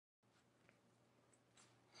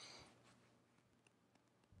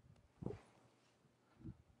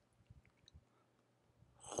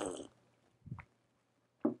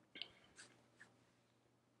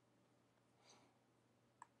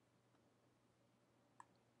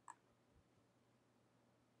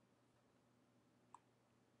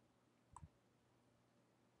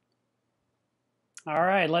All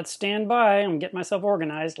right, let's stand by. I'm getting myself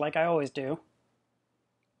organized like I always do.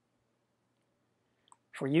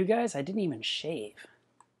 For you guys, I didn't even shave.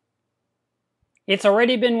 It's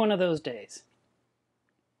already been one of those days.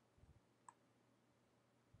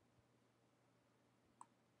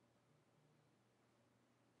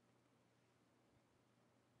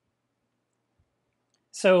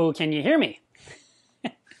 So, can you hear me?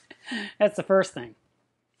 That's the first thing.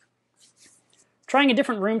 Trying a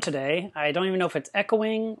different room today. I don't even know if it's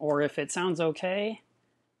echoing or if it sounds okay.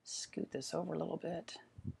 Scoot this over a little bit.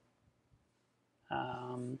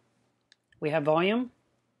 We have volume.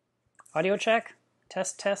 Audio check.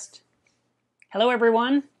 Test, test. Hello,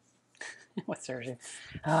 everyone. What's there?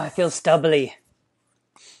 Oh, I feel stubbly.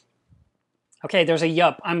 Okay, there's a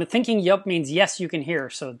yup. I'm thinking yup means yes, you can hear,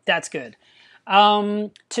 so that's good.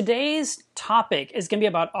 Today's topic is going to be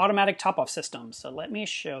about automatic top-off systems. So let me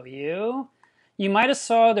show you. You might have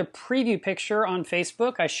saw the preview picture on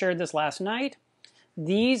Facebook. I shared this last night.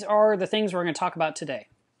 These are the things we're going to talk about today.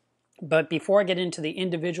 But before I get into the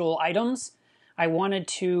individual items, I wanted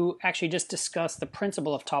to actually just discuss the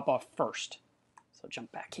principle of top-off first. So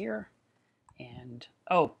jump back here. And,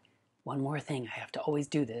 oh, one more thing. I have to always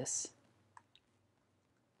do this.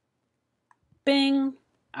 Bing.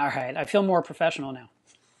 All right, I feel more professional now.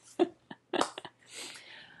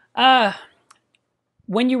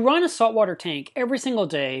 When you run a saltwater tank, every single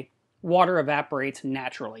day, water evaporates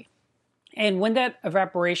naturally. And when that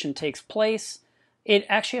evaporation takes place, it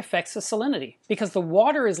actually affects the salinity because the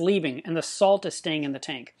water is leaving and the salt is staying in the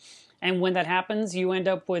tank. And when that happens, you end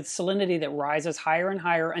up with salinity that rises higher and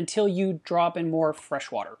higher until you drop in more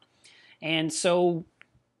fresh water. And so,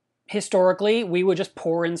 historically, we would just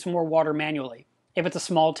pour in some more water manually. If it's a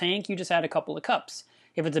small tank, you just add a couple of cups.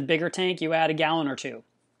 If it's a bigger tank, you add a gallon or two.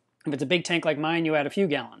 If it's a big tank like mine, you add a few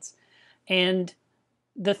gallons. And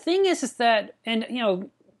the thing is that, and you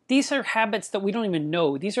know, these are habits that we don't even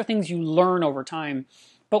know. These are things you learn over time.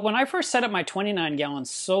 But when I first set up my 29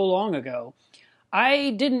 gallons so long ago,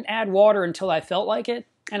 I didn't add water until I felt like it.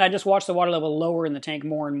 And I just watched the water level lower in the tank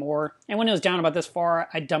more and more. And when it was down about this far,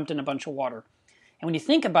 I dumped in a bunch of water. And when you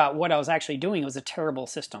think about what I was actually doing, it was a terrible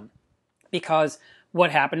system. Because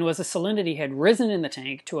what happened was the salinity had risen in the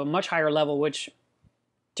tank to a much higher level, which,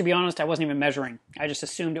 to be honest, I wasn't even measuring. I just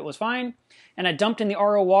assumed it was fine. And I dumped in the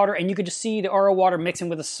RO water, and you could just see the RO water mixing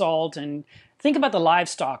with the salt. And think about the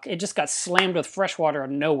livestock. It just got slammed with fresh water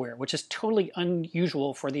out of nowhere, which is totally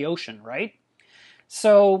unusual for the ocean, right?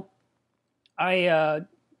 So I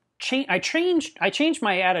changed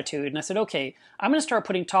my attitude, and I said, okay, I'm going to start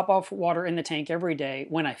putting top-off water in the tank every day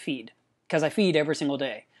when I feed, because I feed every single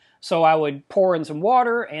day. So I would pour in some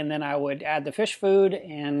water, and then I would add the fish food,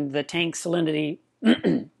 and the tank salinity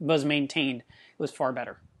was maintained. It was far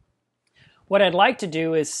better. What I'd like to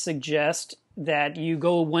do is suggest that you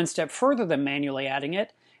go one step further than manually adding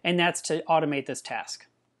it, and that's to automate this task.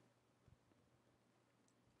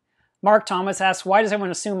 Mark Thomas asks, why does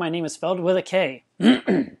everyone assume my name is spelled with a K?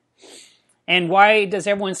 And why does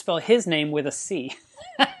everyone spell his name with a C?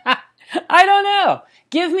 I don't know.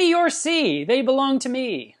 Give me your C. They belong to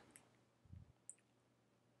me.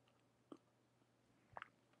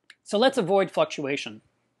 So let's avoid fluctuation.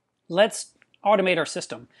 Let's automate our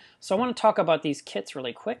system. So I want to talk about these kits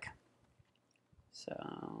really quick.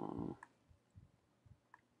 So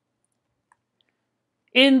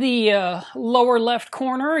in the lower left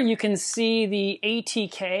corner, you can see the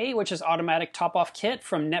ATK, which is Automatic Top-Off Kit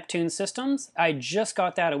from Neptune Systems. I just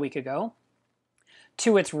got that a week ago.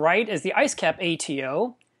 To its right is the Icecap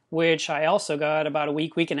ATO, which I also got about a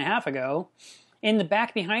week and a half ago. In the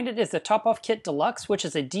back behind it is the Top-Off Kit Deluxe, which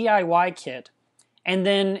is a DIY kit. And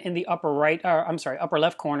then in the upper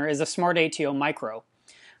left corner is the SmartATO Micro.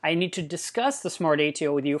 I need to discuss the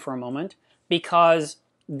SmartATO with you for a moment because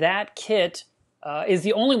that kit is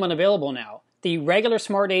the only one available now. The regular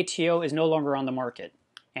SmartATO is no longer on the market.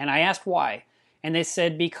 And I asked why. And they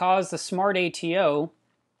said because the SmartATO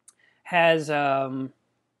has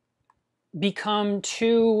become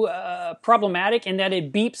too problematic in that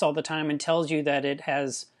it beeps all the time and tells you that it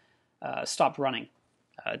has stopped running.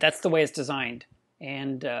 That's the way it's designed.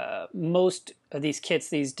 And most of these kits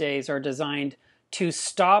these days are designed to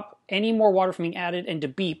stop any more water from being added and to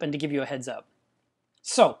beep and to give you a heads up.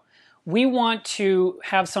 So we want to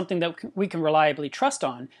have something that we can reliably trust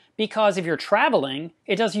on because if you're traveling,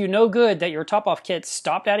 it does you no good that your top-off kit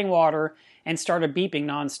stopped adding water and started beeping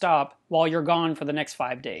nonstop while you're gone for the next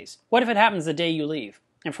 5 days. What if it happens the day you leave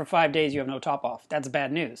and for 5 days you have no top-off? That's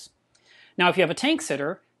bad news. Now if you have a tank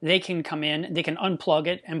sitter, they can come in, they can unplug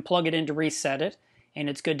it and plug it in to reset it, and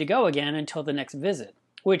it's good to go again until the next visit,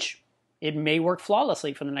 which it may work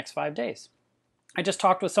flawlessly for the next 5 days. I just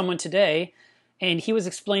talked with someone today, and he was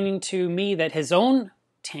explaining to me that his own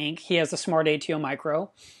tank, he has a SmartATO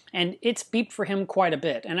Micro, and it's beeped for him quite a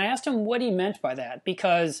bit. And I asked him what he meant by that,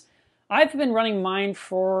 because I've been running mine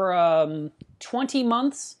for 20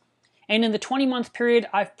 months, and in the 20-month period,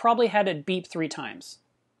 I've probably had it beep 3 times.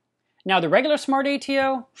 Now, the regular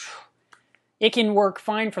SmartATO, it can work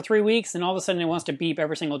fine for 3 weeks, and all of a sudden it wants to beep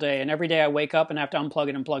every single day, and every day I wake up and have to unplug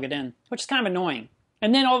it and plug it in, which is kind of annoying.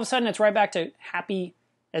 And then all of a sudden it's right back to happy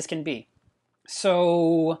as can be.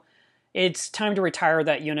 So it's time to retire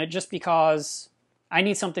that unit just because I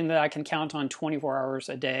need something that I can count on 24 hours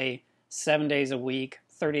a day, 7 days a week,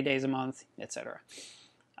 30 days a month, etc.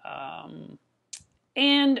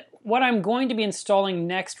 And what I'm going to be installing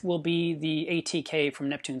next will be the ATK from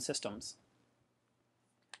Neptune Systems.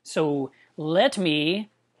 So let me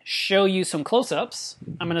show you some close-ups.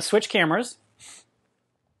 I'm going to switch cameras,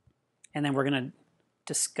 and then we're going to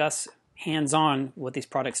discuss hands-on what these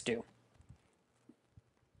products do.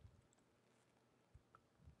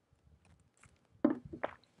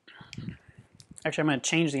 Actually, I'm going to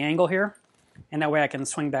change the angle here, and that way I can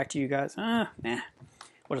swing back to you guys. Nah,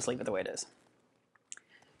 we'll just leave it the way it is.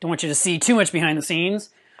 Don't want you to see too much behind the scenes.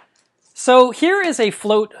 So here is a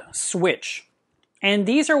float switch, and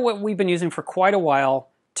these are what we've been using for quite a while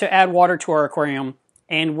to add water to our aquarium.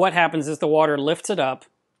 And what happens is the water lifts it up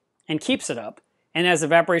and keeps it up. And as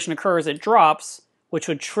evaporation occurs, it drops, which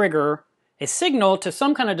would trigger a signal to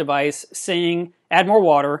some kind of device saying, add more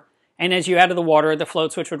water. And as you added the water, the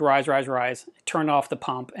float switch would rise, turn off the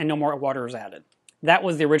pump, and no more water is added. That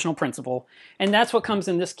was the original principle. And that's what comes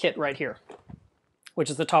in this kit right here, which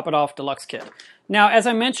is the Top It Off Deluxe kit. Now, as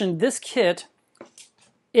I mentioned, this kit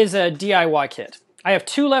is a DIY kit. I have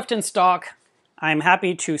 2 left in stock. I'm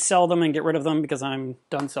happy to sell them and get rid of them because I'm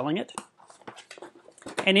done selling it.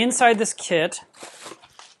 And inside this kit,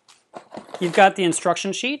 you've got the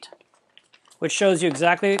instruction sheet, which shows you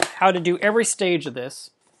exactly how to do every stage of this.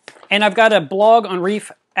 And I've got a blog on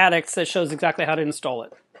Reef Addicts that shows exactly how to install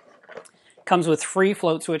it. Comes with free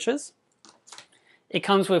float switches. It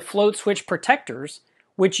comes with float switch protectors,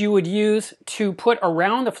 which you would use to put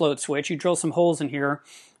around the float switch. You drill some holes in here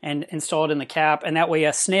and install it in the cap, and that way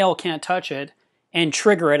a snail can't touch it and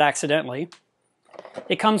trigger it accidentally.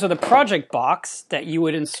 It comes with a project box that you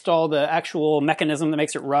would install the actual mechanism that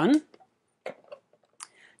makes it run.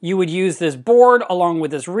 You would use this board along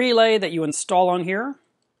with this relay that you install on here.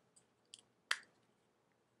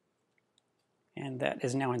 And that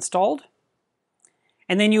is now installed.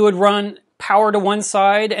 And then you would run power to one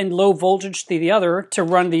side and low voltage to the other to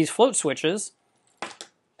run these float switches.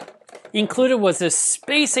 Included was this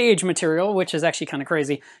space age material, which is actually kind of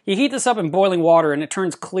crazy. You heat this up in boiling water and it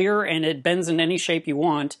turns clear and it bends in any shape you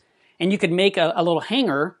want. And you could make a little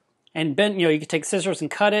hanger and bend, you could take scissors and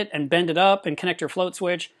cut it and bend it up and connect your float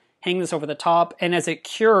switch, hang this over the top, and as it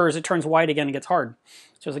cures, it turns white again and gets hard.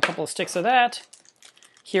 So there's a couple of sticks of that.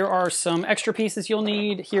 Here are some extra pieces you'll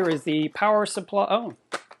need. Here is the power supply. Oh,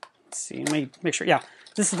 let's see, let me make sure. Yeah,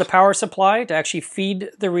 this is the power supply to actually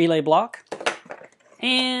feed the relay block.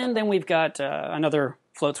 And then we've got another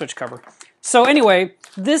float switch cover. So anyway,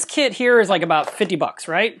 this kit here is like about 50 bucks,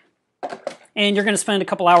 right? And you're going to spend a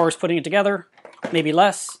couple hours putting it together, maybe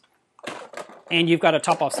less. And you've got a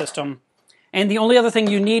top-off system. And the only other thing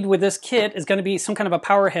you need with this kit is going to be some kind of a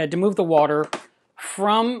power head to move the water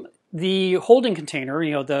from the holding container,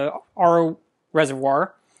 the RO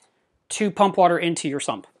reservoir, to pump water into your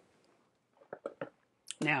sump.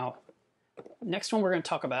 Now, next one we're going to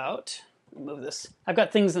talk about, move this. I've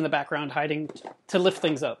got things in the background hiding to lift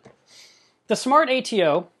things up. The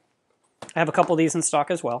SmartATO, I have a couple of these in stock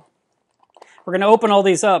as well. We're going to open all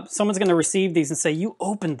these up. Someone's going to receive these and say, you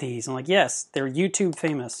opened these. I'm like, yes, they're YouTube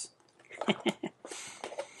famous.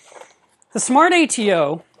 The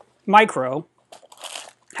SmartATO Micro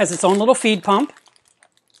has its own little feed pump.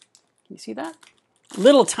 Can you see that?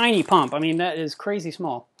 Little tiny pump. I mean, that is crazy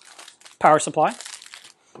small. Power supply.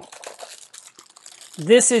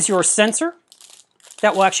 This is your sensor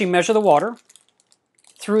that will actually measure the water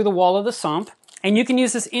through the wall of the sump. And you can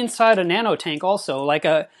use this inside a nano tank also,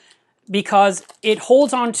 because it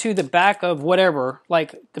holds onto the back of whatever,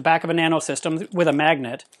 like the back of a nano system with a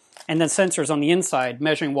magnet, and then sensors on the inside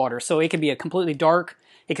measuring water. So it could be a completely dark,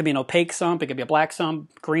 it could be an opaque sump, it could be a black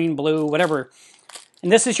sump, green, blue, whatever.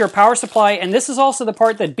 And this is your power supply, and this is also the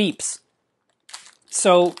part that beeps.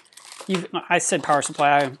 So, I said power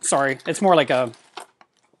supply, I'm sorry. It's more like a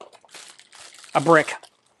brick.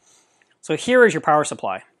 So here is your power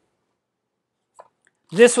supply.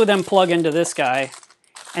 This would then plug into this guy,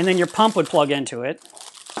 and then your pump would plug into it.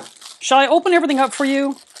 Shall I open everything up for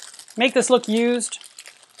you? Make this look used?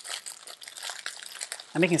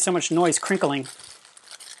 I'm making so much noise crinkling.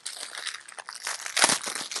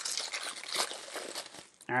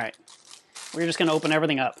 All right, we're just gonna open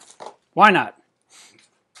everything up. Why not?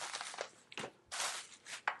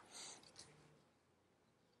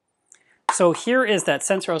 So here is that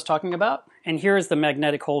sensor I was talking about, and here is the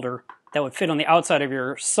magnetic holder that would fit on the outside of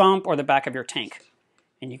your sump or the back of your tank.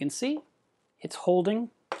 And you can see it's holding.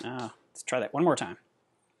 Let's try that one more time.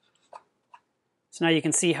 So now you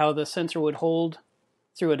can see how the sensor would hold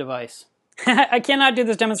through a device. I cannot do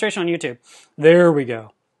this demonstration on YouTube. There we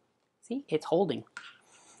go. See, it's holding.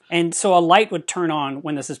 And so a light would turn on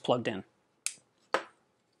when this is plugged in.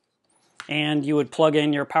 And you would plug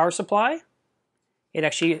in your power supply. It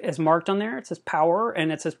actually is marked on there. It says power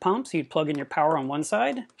and it says pump. So you'd plug in your power on one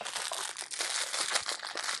side.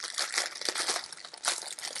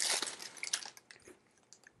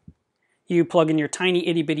 You plug in your tiny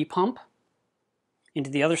itty bitty pump into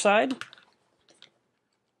the other side.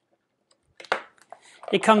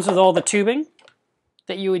 It comes with all the tubing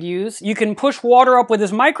that you would use. You can push water up with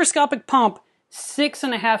this microscopic pump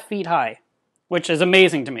 6.5 feet high, which is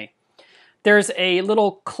amazing to me. There's a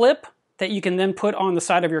little clip that you can then put on the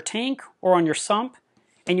side of your tank or on your sump,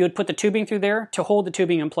 and you would put the tubing through there to hold the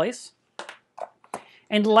tubing in place.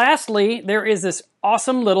 And lastly, there is this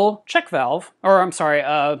awesome little check valve, or I'm sorry,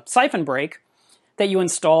 siphon break that you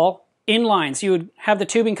install in line. So you would have the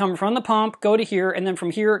tubing come from the pump, go to here, and then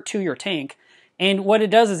from here to your tank. And what it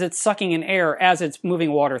does is it's sucking in air as it's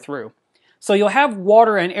moving water through. So you'll have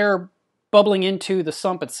water and air bubbling into the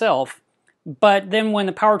sump itself, but then when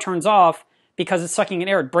the power turns off, because it's sucking in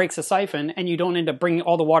air, it breaks the siphon, and you don't end up bringing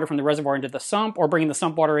all the water from the reservoir into the sump or bringing the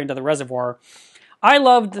sump water into the reservoir. I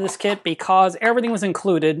loved this kit because everything was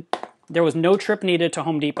included. There was no trip needed to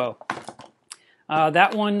Home Depot.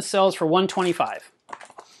 That one sells for $125.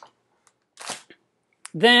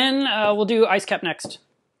 Then we'll do Icecap next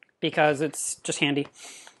because it's just handy.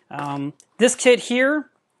 This kit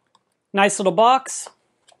here, nice little box.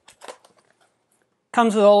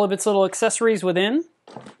 Comes with all of its little accessories within.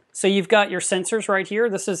 So you've got your sensors right here.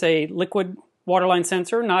 This is a liquid waterline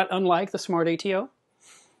sensor, not unlike the SmartATO.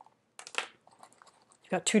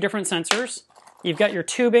 You've got two different sensors. You've got your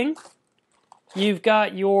tubing. You've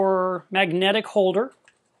got your magnetic holder.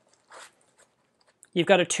 You've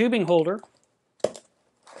got a tubing holder.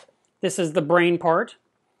 This is the brain part.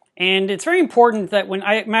 And it's very important that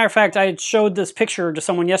matter of fact, I showed this picture to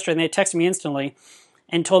someone yesterday and they texted me instantly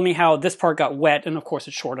and told me how this part got wet and of course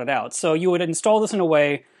it shorted out. So you would install this in a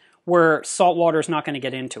way where salt water is not going to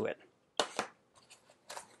get into it.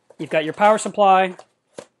 You've got your power supply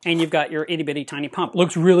and you've got your itty bitty tiny pump.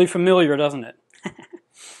 Looks really familiar, doesn't it?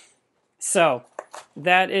 So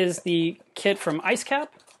that is the kit from Icecap.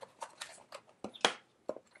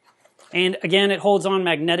 And again, it holds on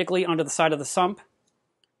magnetically onto the side of the sump.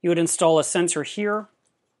 You would install a sensor here,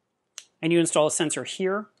 and you install a sensor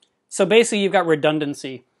here. So basically you've got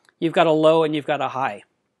redundancy. You've got a low and you've got a high.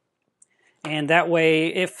 And that way,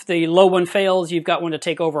 if the low one fails, you've got one to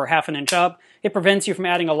take over half an inch up. It prevents you from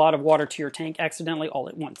adding a lot of water to your tank accidentally all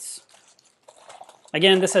at once.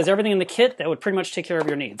 Again, this has everything in the kit that would pretty much take care of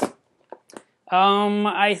your needs.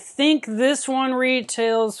 I think this one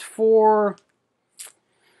retails for,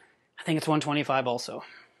 I think it's $125 also.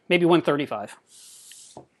 Maybe $135.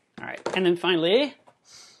 All right, and then finally,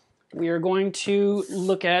 we are going to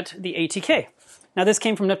look at the ATK. Now this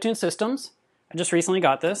came from Neptune Systems. I just recently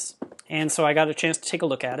got this, and so I got a chance to take a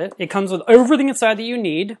look at it. It comes with everything inside that you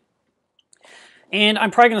need. And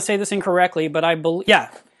I'm probably going to say this incorrectly, but I believe,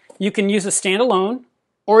 yeah, you can use a standalone,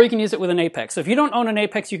 or you can use it with an Apex. So if you don't own an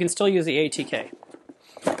Apex, you can still use the ATK.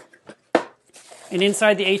 And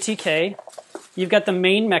inside the ATK, you've got the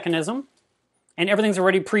main mechanism, and everything's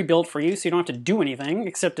already pre-built for you, so you don't have to do anything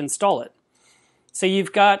except install it. So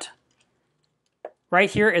you've got, right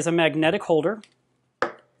here is a magnetic holder.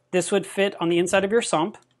 This would fit on the inside of your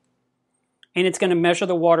sump, and it's going to measure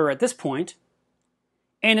the water at this point,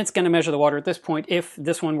 and it's going to measure the water at this point if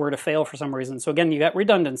this one were to fail for some reason. So again, you got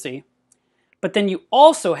redundancy, but then you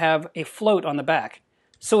also have a float on the back.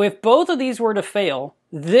 So if both of these were to fail,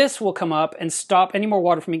 this will come up and stop any more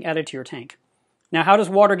water from being added to your tank. Now, how does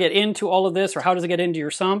water get into all of this, or how does it get into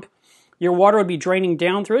your sump? Your water would be draining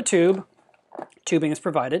down through a tube. Tubing is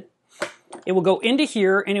provided. It will go into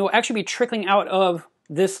here, and it will actually be trickling out of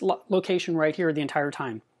this location right here the entire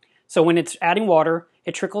time. So when it's adding water,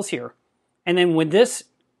 it trickles here. And then when this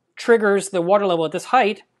triggers the water level at this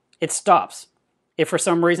height, it stops. If for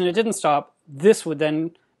some reason it didn't stop, this would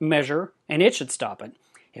then measure, and it should stop it.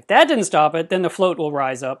 If that didn't stop it, then the float will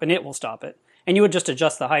rise up, and it will stop it. And you would just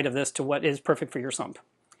adjust the height of this to what is perfect for your sump.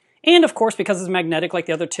 And of course, because it's magnetic like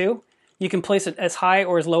the other two, You can place it as high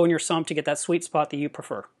or as low in your sump to get that sweet spot that you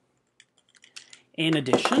prefer. In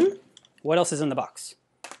addition, what else is in the box?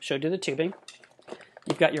 Showed you the tubing.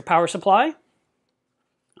 You've got your power supply.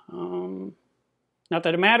 Not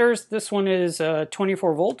that it matters. This one is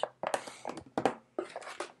 24 volt.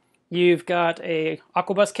 You've got a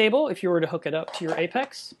Aquabus cable if you were to hook it up to your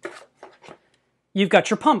Apex. You've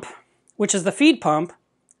got your pump, which is the feed pump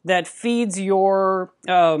that feeds your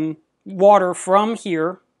water from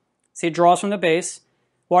here. See, it draws from the base.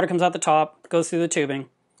 Water comes out the top, goes through the tubing,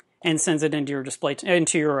 and sends it into your display,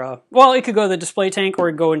 well, it could go to the display tank or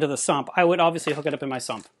it could go into the sump. I would obviously hook it up in my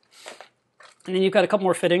sump. And then you've got a couple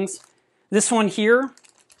more fittings. This one here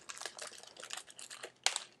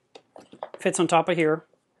fits on top of here,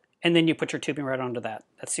 and then you put your tubing right onto that.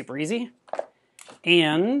 That's super easy.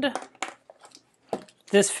 And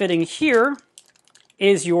this fitting here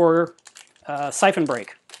is your siphon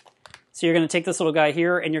break. So you're going to take this little guy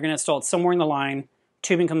here and you're going to install it somewhere in the line.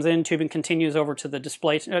 Tubing comes in, tubing continues over to the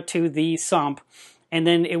display, to the sump, and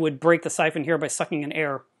then it would break the siphon here by sucking in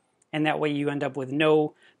air, and that way you end up with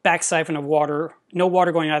no back siphon of water, no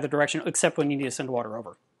water going either direction except when you need to send water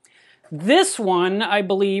over. This one, I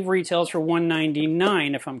believe, retails for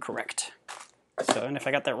 $199 if I'm correct. So, and if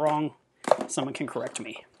I got that wrong, someone can correct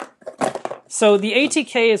me. So the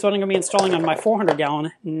ATK is what I'm going to be installing on my 400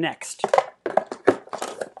 gallon next.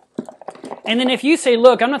 And then if you say,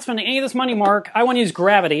 look, I'm not spending any of this money, Mark, I want to use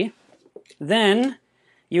gravity, then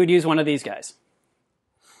you would use one of these guys.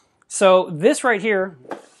 So this right here,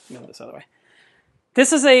 move this other way.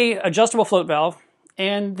 This is a adjustable float valve,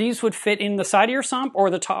 and these would fit in the side of your sump or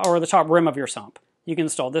the top rim of your sump. You can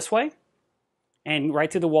install this way, and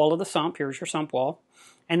right through the wall of the sump. Here's your sump wall.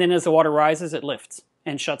 And then as the water rises, it lifts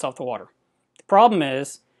and shuts off the water. The problem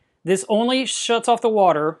is, this only shuts off the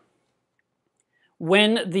water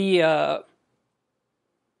when the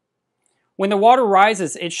water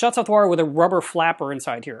rises. It shuts off the water with a rubber flapper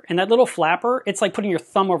inside here. And that little flapper, it's like putting your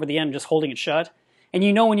thumb over the end and just holding it shut. And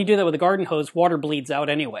you know when you do that with a garden hose, water bleeds out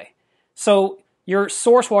anyway. So your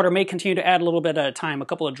source water may continue to add a little bit at a time, a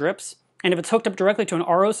couple of drips. And if it's hooked up directly to an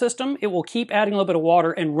RO system, it will keep adding a little bit of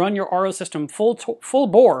water and run your RO system full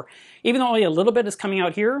bore. Even though only a little bit is coming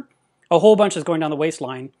out here, a whole bunch is going down the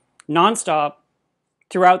waistline, nonstop,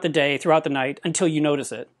 throughout the day, throughout the night, until you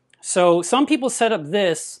notice it. So some people set up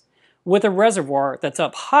this with a reservoir that's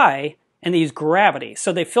up high, and they use gravity.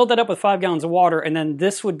 So they filled that up with 5 gallons of water, and then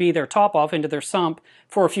this would be their top off into their sump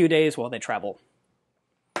for a few days while they travel.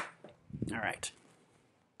 All right.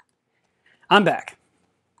 I'm back.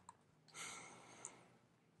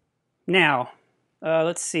 Now,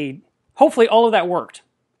 let's see. Hopefully all of that worked.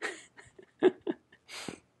 I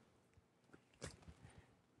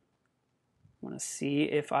want to see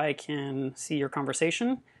if I can see your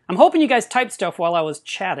conversation. I'm hoping you guys typed stuff while I was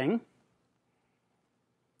chatting.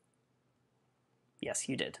 Yes,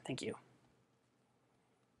 you did. Thank you.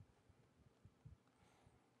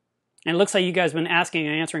 And it looks like you guys have been asking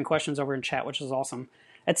and answering questions over in chat, which is awesome.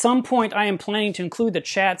 At some point, I am planning to include the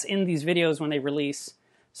chats in these videos when they release,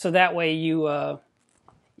 so that way you,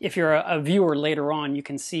 if you're a viewer later on, you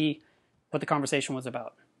can see what the conversation was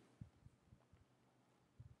about.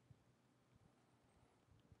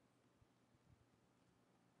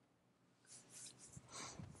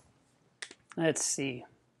 Let's see.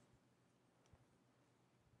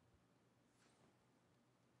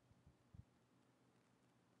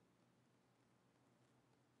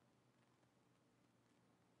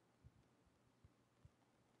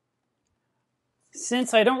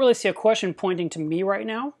 Since I don't really see a question pointing to me right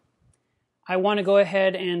now, I want to go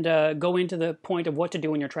ahead and go into the point of what to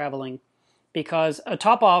do when you're traveling, because a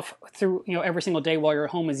top off through every single day while you're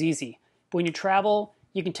at home is easy. But when you travel,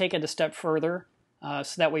 you can take it a step further,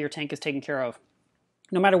 so that way your tank is taken care of.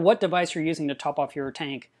 No matter what device you're using to top off your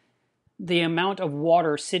tank, the amount of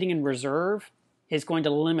water sitting in reserve is going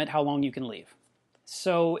to limit how long you can leave.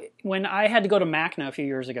 So when I had to go to Macna a few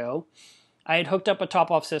years ago, I had hooked up a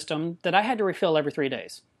top-off system that I had to refill every 3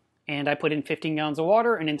 days. And I put in 15 gallons of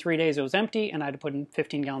water, and in 3 days it was empty, and I had to put in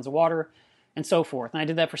 15 gallons of water, and so forth. And I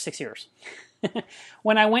did that for 6 years.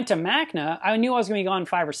 When I went to Macna, I knew I was going to be gone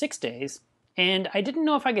 5 or 6 days, and I didn't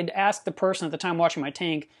know if I could ask the person at the time watching my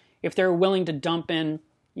tank if they were willing to dump in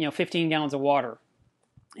 15 gallons of water.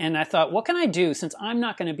 And I thought, what can I do since I'm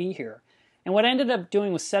not going to be here? And what I ended up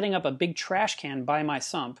doing was setting up a big trash can by my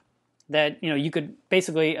sump that, you could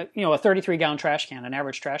basically, a 33-gallon trash can, an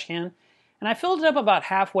average trash can. And I filled it up about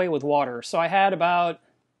halfway with water. So I had I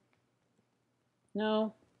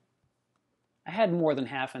had more than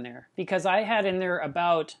half in there. Because I had in there I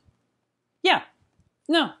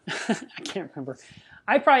can't remember.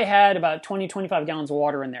 I probably had about 20, 25 gallons of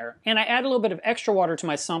water in there. And I added a little bit of extra water to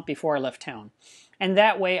my sump before I left town. And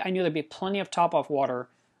that way I knew there'd be plenty of top-off water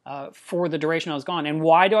for the duration I was gone. And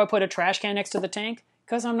why do I put a trash can next to the tank?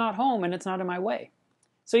 Because I'm not home and it's not in my way.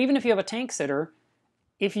 So even if you have a tank sitter,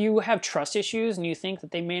 if you have trust issues and you think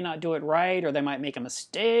that they may not do it right, or they might make a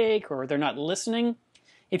mistake, or they're not listening,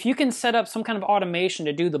 if you can set up some kind of automation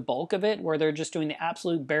to do the bulk of it, where they're just doing the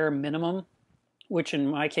absolute bare minimum, which in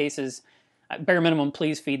my case is bare minimum,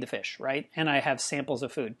 please feed the fish, right? And I have samples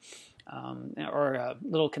of food, or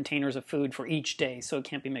little containers of food for each day, so it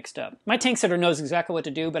can't be mixed up. My tank sitter knows exactly what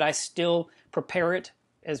to do, but I still prepare it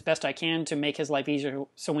as best I can to make his life easier,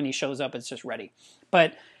 so when he shows up, it's just ready.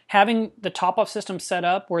 But having the top-off system set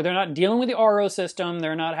up where they're not dealing with the RO system,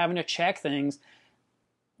 they're not having to check things,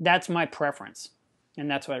 that's my preference.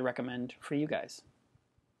 And that's what I recommend for you guys.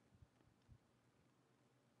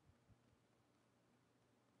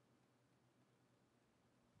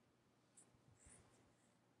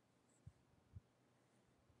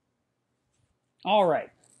 All right.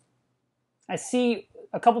 I see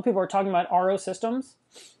a couple people are talking about RO systems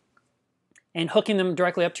and hooking them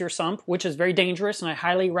directly up to your sump, which is very dangerous, and I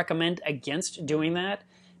highly recommend against doing that,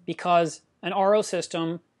 because an RO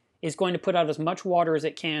system is going to put out as much water as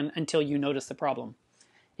it can until you notice the problem.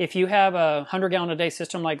 If you have a 100-gallon-a-day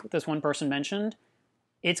system like this one person mentioned,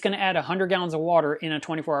 it's going to add 100 gallons of water in a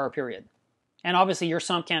 24-hour period. And obviously your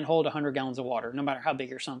sump can't hold 100 gallons of water, no matter how big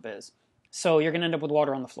your sump is. So you're going to end up with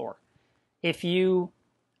water on the floor. If you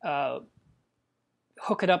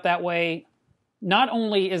hook it up that way, not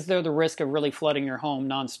only is there the risk of really flooding your home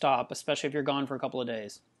nonstop, especially if you're gone for a couple of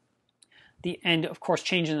days, and of course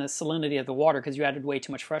changing the salinity of the water because you added way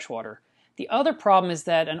too much fresh water. The other problem is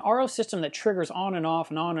that an RO system that triggers on and off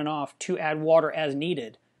and on and off to add water as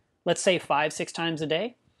needed, let's say 5-6 times a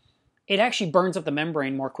day, it actually burns up the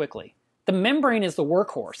membrane more quickly. The membrane is the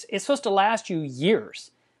workhorse. It's supposed to last you years,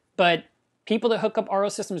 but people that hook up RO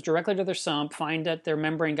systems directly to their sump find that their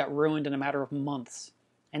membrane got ruined in a matter of months.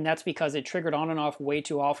 And that's because it triggered on and off way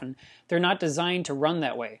too often. They're not designed to run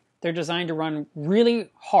that way. They're designed to run really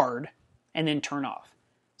hard and then turn off.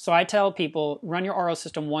 So I tell people, run your RO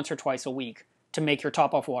system once or twice a week to make your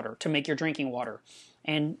top-off water, to make your drinking water.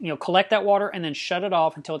 And collect that water and then shut it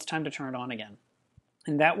off until it's time to turn it on again.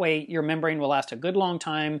 And that way your membrane will last a good long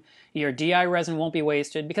time. Your DI resin won't be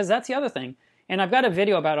wasted, because that's the other thing. And I've got a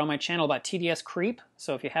video about it on my channel about TDS creep,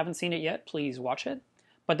 so if you haven't seen it yet, please watch it.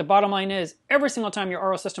 But the bottom line is, every single time your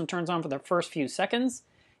RO system turns on for the first few seconds,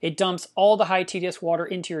 it dumps all the high TDS water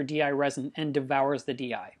into your DI resin and devours the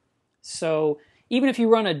DI. So even if you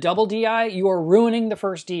run a double DI, you are ruining the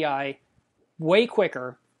first DI way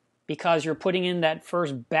quicker because you're putting in that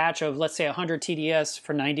first batch of, let's say, 100 TDS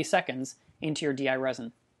for 90 seconds into your DI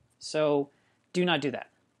resin. So do not do that.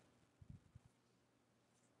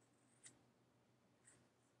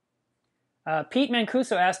 Pete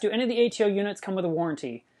Mancuso asked, do any of the ATO units come with a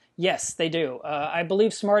warranty? Yes, they do. I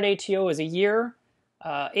believe SmartATO is a year.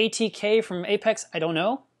 ATK from Apex, I don't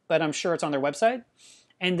know, but I'm sure it's on their website.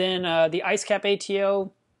 And then the Icecap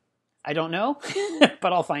ATO, I don't know,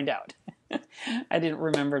 but I'll find out. I didn't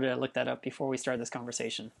remember to look that up before we started this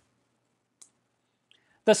conversation.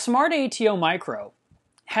 The SmartATO Micro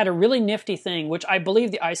had a really nifty thing, which I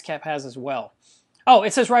believe the Icecap has as well. Oh,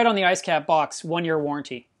 it says right on the Icecap box, 1-year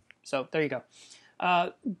warranty. So there you go.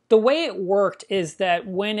 The way it worked is that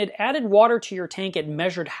when it added water to your tank, it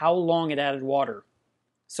measured how long it added water.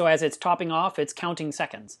 So as it's topping off, it's counting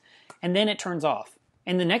seconds. And then it turns off.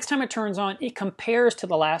 And the next time it turns on, it compares to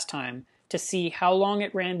the last time to see how long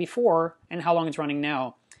it ran before and how long it's running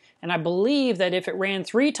now. And I believe that if it ran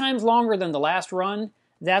 3 times longer than the last run,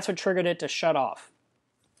 that's what triggered it to shut off.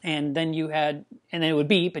 And then it would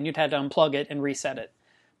beep and you'd have to unplug it and reset it.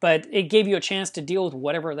 But it gave you a chance to deal with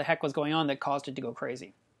whatever the heck was going on that caused it to go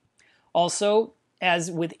crazy. Also, as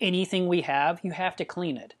with anything we have, you have to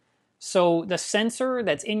clean it. So the sensor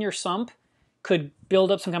that's in your sump could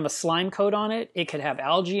build up some kind of a slime coat on it. It could have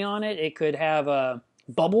algae on it. It could have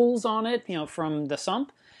bubbles on it, from the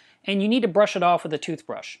sump. And you need to brush it off with a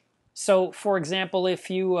toothbrush. So, for example, if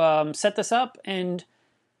you set this up and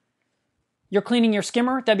you're cleaning your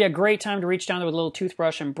skimmer, that'd be a great time to reach down there with a little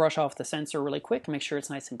toothbrush and brush off the sensor really quick. Make sure it's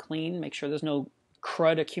nice and clean. Make sure there's no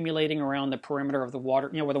crud accumulating around the perimeter of the water,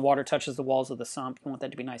 where the water touches the walls of the sump. You want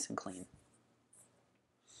that to be nice and clean.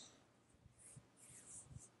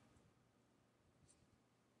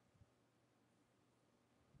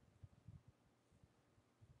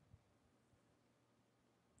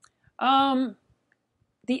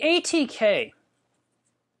 The ATK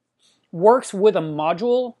works with a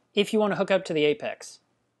module if you want to hook up to the Apex.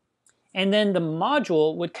 And then the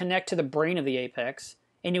module would connect to the brain of the Apex,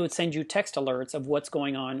 and it would send you text alerts of what's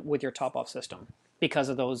going on with your top-off system because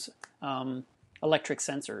of those electric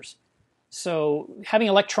sensors. So having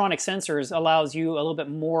electronic sensors allows you a little bit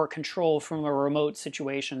more control from a remote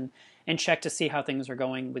situation and check to see how things are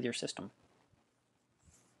going with your system.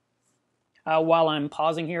 While I'm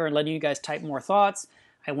pausing here and letting you guys type more thoughts,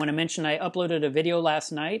 I want to mention I uploaded a video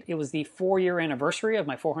last night. It was the 4-year anniversary of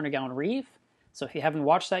my 400-gallon reef. So if you haven't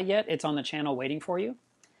watched that yet, it's on the channel waiting for you.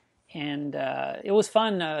 And it was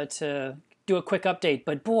fun to do a quick update.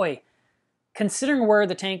 But boy, considering where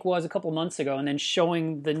the tank was a couple months ago and then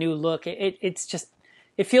showing the new look,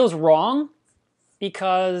 it feels wrong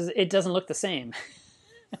because it doesn't look the same.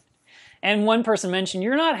 And one person mentioned,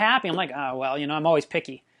 you're not happy. I'm like, oh, well, I'm always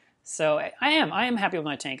picky. So I am happy with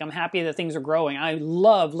my tank. I'm happy that things are growing. I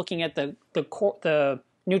love looking at the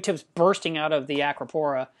new tips bursting out of the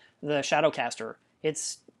Acropora, the Shadowcaster.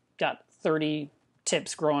 It's got 30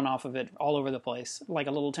 tips growing off of it all over the place, like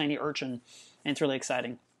a little tiny urchin, and it's really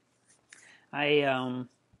exciting. I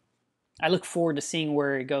look forward to seeing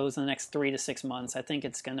where it goes in the next 3 to 6 months. I think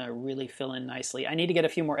it's going to really fill in nicely. I need to get a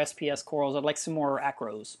few more SPS corals. I'd like some more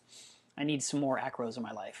acros. I need some more acros in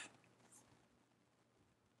my life.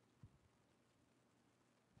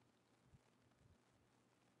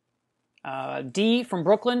 D from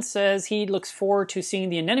Brooklyn says he looks forward to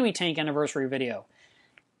seeing the Anemone Tank anniversary video.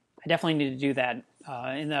 I definitely need to do that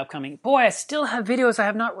in the upcoming... Boy, I still have videos I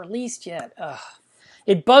have not released yet. Ugh.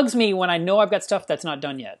 It bugs me when I know I've got stuff that's not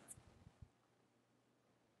done yet.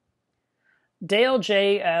 Dale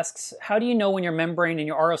J asks, how do you know when your membrane in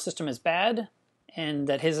your RO system is bad? And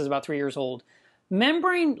that his is about 3 years old.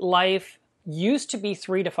 Membrane life used to be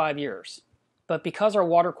 3 to 5 years. But because our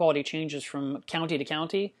water quality changes from county to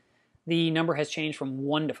county, the number has changed from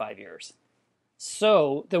 1 to 5 years.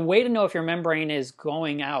 So the way to know if your membrane is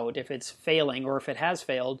going out, if it's failing or if it has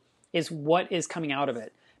failed, is what is coming out of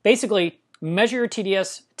it. Basically, measure your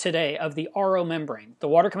TDS today of the RO membrane, the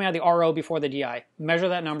water coming out of the RO before the DI. Measure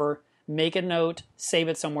that number, make a note, save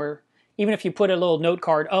it somewhere, even if you put a little note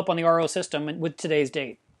card up on the RO system with today's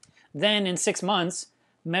date. Then in 6 months,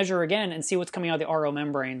 measure again and see what's coming out of the RO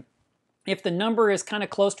membrane. If the number is kind of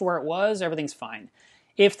close to where it was, everything's fine.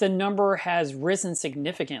 If the number has risen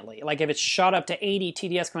significantly, like if it's shot up to 80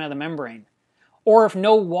 TDS coming out of the membrane, or if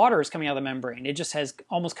no water is coming out of the membrane, it just has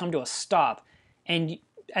almost come to a stop, and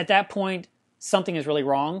at that point, something is really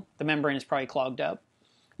wrong. The membrane is probably clogged up.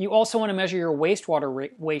 You also want to measure your wastewater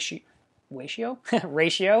ratio,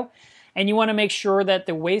 and you want to make sure that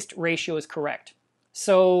the waste ratio is correct.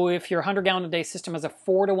 So if your 100-gallon a day system has a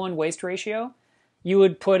 4-to-1 waste ratio, you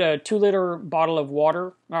would put a 2-liter bottle of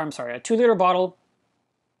water, or I'm sorry, a 2-liter bottle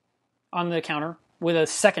on the counter with a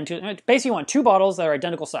second 2. Basically, you want 2 bottles that are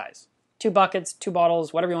identical size. 2 buckets, 2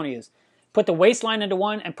 bottles, whatever you want to use. Put the waste line into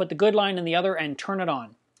one and put the good line in the other and turn it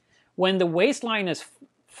on. When the waste line is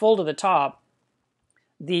full to the top,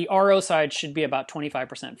 the RO side should be about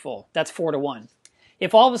 25% full. That's 4-to-1.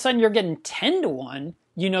 If all of a sudden you're getting 10-to-1,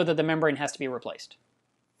 you know that the membrane has to be replaced.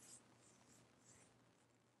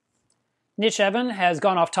 Niche Evan has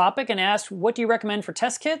gone off topic and asked, what do you recommend for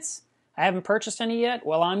test kits? I haven't purchased any yet.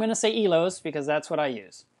 Well, I'm going to say Elos because that's what I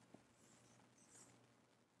use.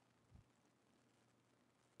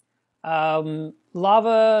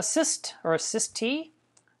 Lava Cyst, or Cyst T,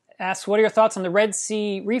 asks, what are your thoughts on the Red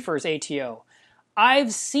Sea Reefers ATO?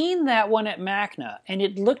 I've seen that one at Macna, and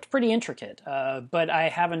it looked pretty intricate, but I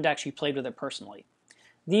haven't actually played with it personally.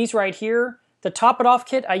 These right here, the Top It Off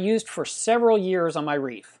kit I used for several years on my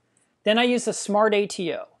reef. Then I used the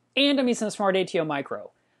SmartATO, and I'm using the SmartATO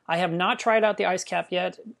Micro. I have not tried out the Icecap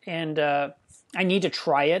yet, and I need to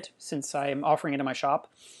try it since I'm offering it in my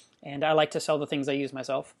shop, and I like to sell the things I use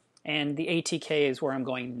myself. And the ATK is where I'm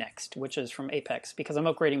going next, which is from Apex, because I'm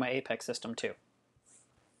upgrading my Apex system too.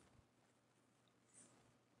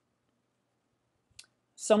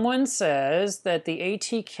 Someone says that the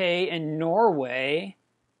ATK in Norway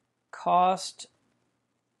cost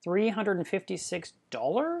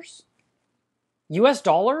 $356? US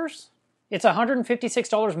dollars? It's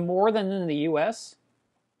 $156 more than in the US?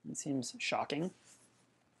 It seems shocking.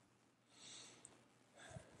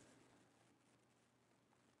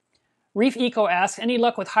 Reef Eco asks, any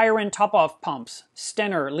luck with higher-end top-off pumps,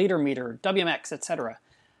 Stenner, liter meter, WMX, etc.?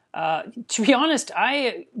 To be honest,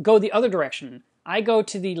 I go the other direction. I go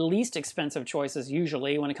to the least expensive choices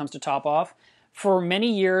usually when it comes to top-off. For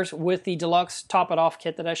many years with the deluxe top-it-off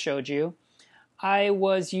kit that I showed you, I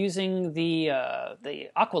was using the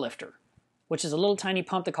Aqualifter, which is a little tiny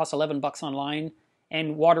pump that costs $11 online,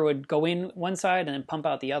 and water would go in one side and then pump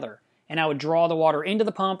out the other. And I would draw the water into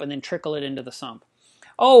the pump and then trickle it into the sump.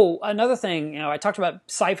 Oh, another thing, I talked about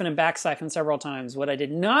siphon and back siphon several times. What I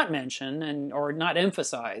did not mention or not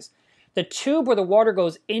emphasize, the tube where the water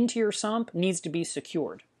goes into your sump needs to be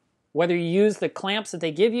secured. Whether you use the clamps that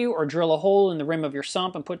they give you or drill a hole in the rim of your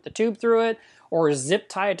sump and put the tube through it or zip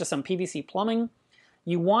tie it to some PVC plumbing,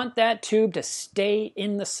 you want that tube to stay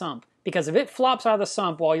in the sump, because if it flops out of the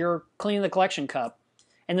sump while you're cleaning the collection cup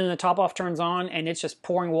and then the top off turns on and it's just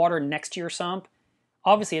pouring water next to your sump,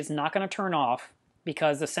 obviously it's not going to turn off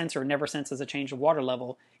because the sensor never senses a change of water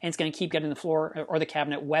level, and it's going to keep getting the floor or the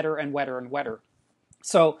cabinet wetter and wetter and wetter.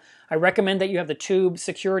 So I recommend that you have the tube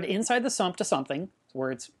secured inside the sump to something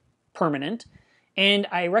where it's permanent, and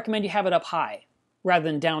I recommend you have it up high rather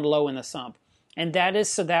than down low in the sump. And that is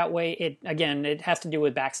so that way, it has to do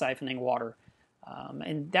with back siphoning water.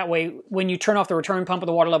 And that way, when you turn off the return pump and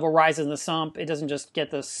the water level rises in the sump, it doesn't just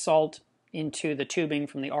get the salt into the tubing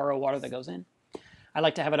from the RO water that goes in. I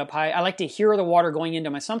like to have it up high. I like to hear the water going into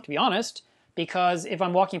my sump, to be honest, because if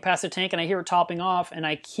I'm walking past the tank and I hear it topping off and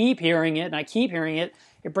I keep hearing it and I keep hearing it,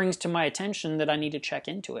 it brings to my attention that I need to check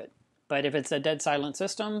into it. But if it's a dead silent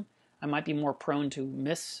system, I might be more prone to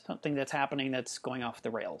miss something that's happening that's going off the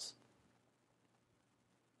rails.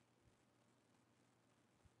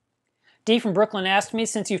 D from Brooklyn asked me,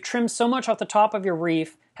 since you've trimmed so much off the top of your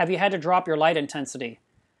reef, have you had to drop your light intensity?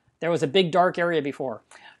 There was a big dark area before.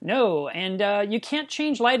 No, and you can't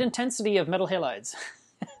change light intensity of metal halides.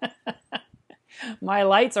 My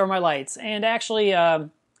lights are my lights. And actually, I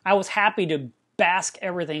was happy to bask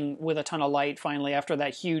everything with a ton of light finally after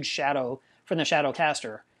that huge shadow from the shadow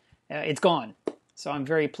caster. It's gone. So I'm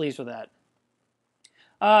very pleased with that.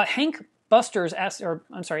 Hank Basters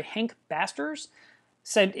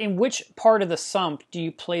said, in which part of the sump do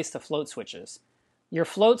you place the float switches? Your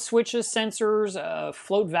float switches, sensors,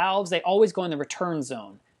 float valves, they always go in the return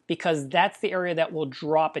zone because that's the area that will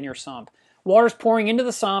drop in your sump. Water's pouring into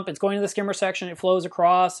the sump, it's going to the skimmer section, it flows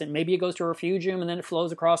across, and maybe it goes to a refugium, and then it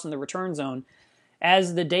flows across in the return zone.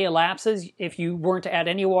 As the day elapses, if you weren't to add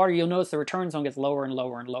any water, you'll notice the return zone gets lower and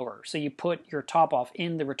lower and lower. So you put your top off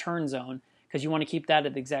in the return zone because you want to keep that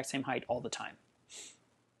at the exact same height all the time.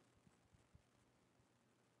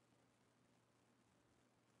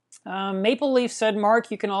 Maple Leaf said,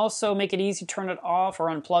 Mark, you can also make it easy to turn it off or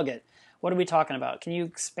unplug it. What are we talking about? Can you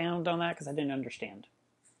expound on that? Because I didn't understand.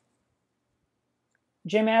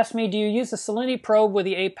 Jim asked me, do you use the salinity probe with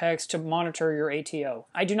the Apex to monitor your ATO?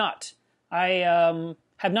 I do not. I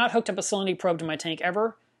have not hooked up a salinity probe to my tank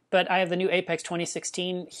ever, but I have the new Apex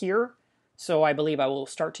 2016 here, so I believe I will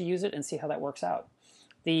start to use it and see how that works out.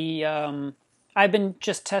 I've been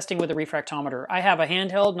just testing with a refractometer. I have a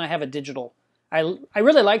handheld and I have a digital. I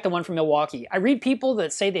really like the one from Milwaukee. I read people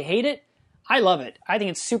that say they hate it. I love it. I think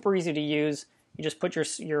it's super easy to use. You just put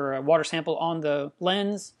your water sample on the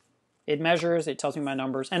lens. It measures. It tells me my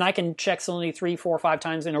numbers. And I can check salinity 3, 4, 5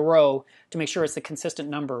 times in a row to make sure it's the consistent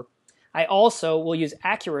number. I also will use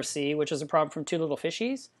accuracy, which is a problem from Two Little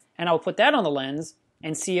Fishies, and I'll put that on the lens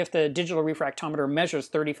and see if the digital refractometer measures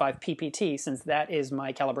 35 ppt, since that is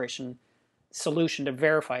my calibration solution to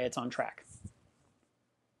verify it's on track.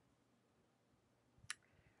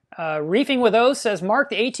 Reefing with O says, Mark,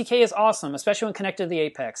 the ATK is awesome, especially when connected to the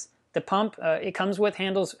Apex. The pump it comes with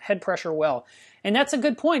handles head pressure well. And that's a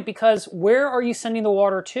good point, because where are you sending the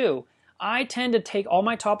water to? I tend to take all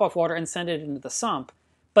my top-off water and send it into the sump,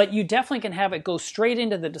 but you definitely can have it go straight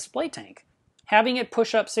into the display tank. Having it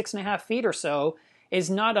push up 6.5 feet or so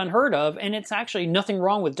is not unheard of, and it's actually nothing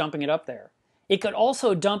wrong with dumping it up there. It could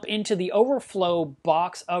also dump into the overflow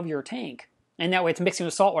box of your tank, and that way it's mixing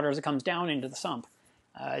with salt water as it comes down into the sump.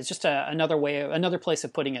 It's just another place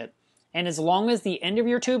of putting it. And as long as the end of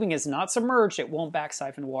your tubing is not submerged, it won't back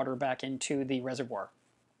siphon water back into the reservoir.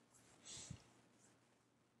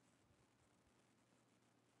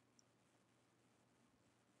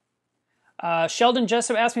 Sheldon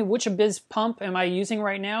Jessup asked me, which Abyss pump am I using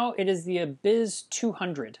right now? It is the Abyss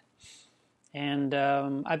 200. And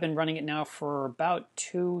I've been running it now for about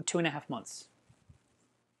 2.5 months.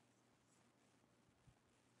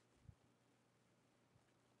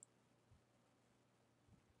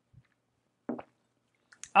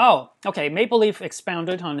 Oh, okay. Maple Leaf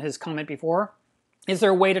expounded on his comment before. Is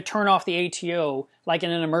there a way to turn off the ATO like in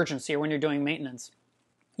an emergency or when you're doing maintenance?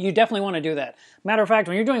 You definitely want to do that. Matter of fact,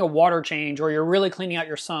 when you're doing a water change or you're really cleaning out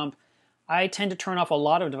your sump, I tend to turn off a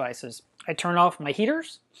lot of devices. I turn off my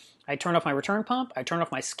heaters. I turn off my return pump. I turn off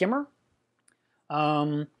my skimmer.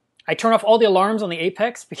 I turn off all the alarms on the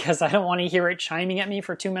Apex because I don't want to hear it chiming at me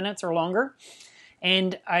for 2 minutes or longer.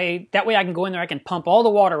 And that way I can go in there, I can pump all the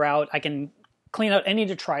water out. I can clean out any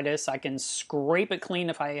detritus. I can scrape it clean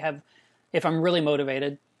if I'm really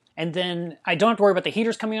motivated. And then I don't have to worry about the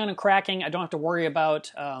heaters coming on and cracking. I don't have to worry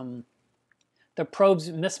about the probes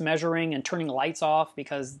mismeasuring and turning lights off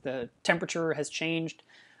because the temperature has changed.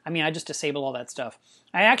 I mean, I just disable all that stuff.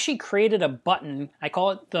 I actually created a button. I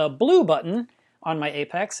call it the blue button on my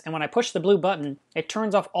Apex. And when I push the blue button, it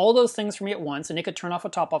turns off all those things for me at once. And it could turn off a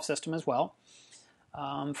top-off system as well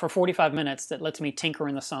for 45 minutes. That lets me tinker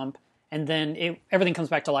in the sump. And then everything comes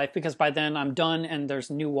back to life because by then I'm done and there's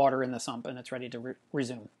new water in the sump and it's ready to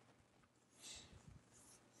resume.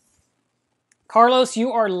 Carlos,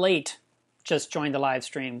 you are late. Just joined the live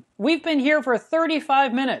stream. We've been here for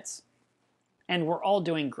 35 minutes and we're all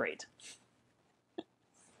doing great.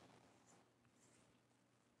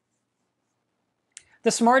 The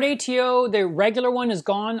SmartATO, the regular one is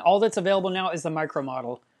gone. All that's available now is the micro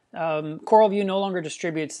model. CoralView no longer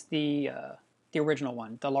distributes the original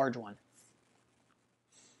one, the large one.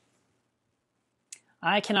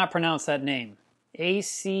 I cannot pronounce that name.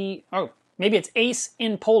 Oh, maybe it's Ace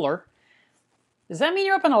in Polar. Does that mean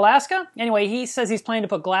you're up in Alaska? Anyway, he says he's planning to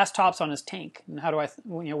put glass tops on his tank. And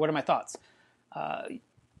what are my thoughts?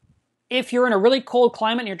 If you're in a really cold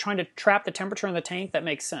climate and you're trying to trap the temperature in the tank, that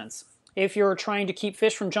makes sense. If you're trying to keep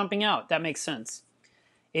fish from jumping out, that makes sense.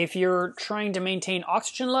 If you're trying to maintain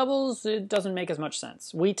oxygen levels, it doesn't make as much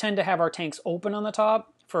sense. We tend to have our tanks open on the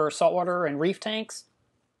top for saltwater and reef tanks,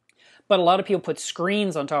 but a lot of people put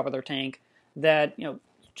screens on top of their tank that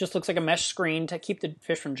just looks like a mesh screen to keep the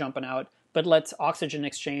fish from jumping out, but lets oxygen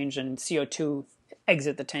exchange and CO2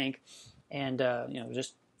 exit the tank, and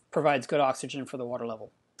just provides good oxygen for the water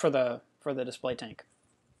level for the display tank.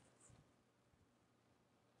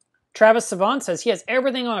 Travis Savant says he has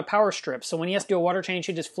everything on a power strip, so when he has to do a water change,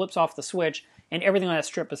 he just flips off the switch, and everything on that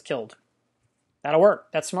strip is killed. That'll work.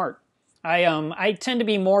 That's smart. I tend to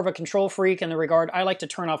be more of a control freak in the regard. I like to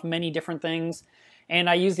turn off many different things, and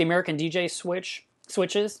I use the American DJ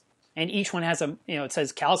switches, and each one has it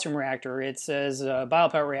says calcium reactor, it says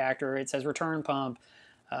biopout reactor, it says return pump,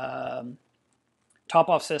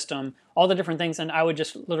 top-off system, all the different things, and I would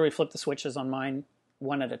just literally flip the switches on mine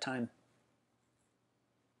one at a time.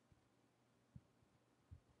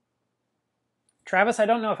 Travis, I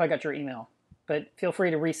don't know if I got your email, but feel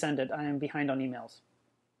free to resend it. I am behind on emails.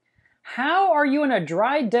 How are you in a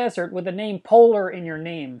dry desert with the name Polar in your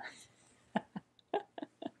name?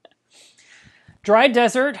 Dry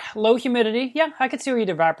desert, low humidity. Yeah, I could see where you'd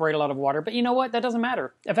evaporate a lot of water, but you know what? That doesn't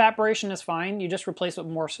matter. Evaporation is fine. You just replace it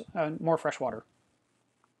with more fresh water.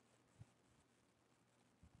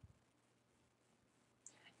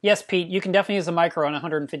 Yes, Pete, you can definitely use a micro on a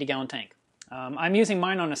 150-gallon tank. I'm using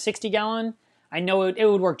mine on a 60-gallon. I know it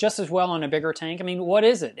would work just as well on a bigger tank. I mean, what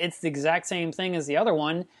is it? It's the exact same thing as the other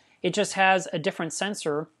one. It just has a different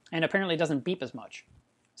sensor and apparently doesn't beep as much.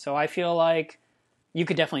 So I feel like you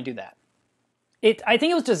could definitely do that. I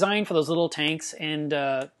think it was designed for those little tanks, and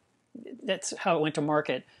that's how it went to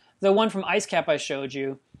market. The one from Icecap I showed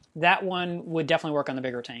you, that one would definitely work on the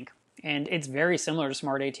bigger tank. And it's very similar to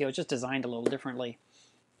SmartATO. It's just designed a little differently.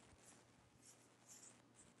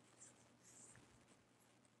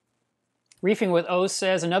 Reefing with O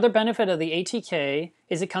says, another benefit of the ATK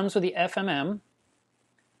is it comes with the FMM.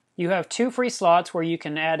 You have 2 free slots where you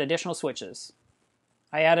can add additional switches.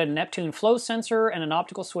 I added a Neptune flow sensor and an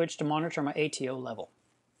optical switch to monitor my ATO level.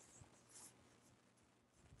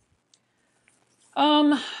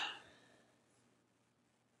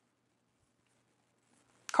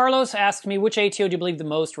 Carlos asked me, which ATO do you believe the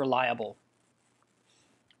most reliable?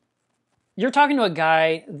 You're talking to a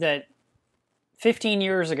guy that 15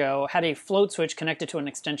 years ago had a float switch connected to an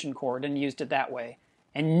extension cord and used it that way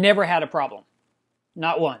and never had a problem.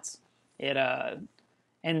 Not once.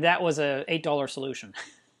 And that was a $8 solution.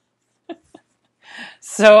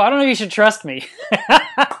 So I don't know if you should trust me.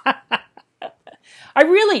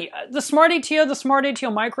 The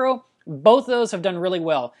SmartATO Micro, both of those have done really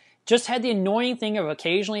well. Just had the annoying thing of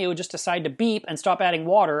occasionally it would just decide to beep and stop adding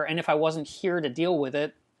water, and if I wasn't here to deal with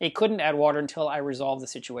it, it couldn't add water until I resolved the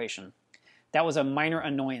situation. That was a minor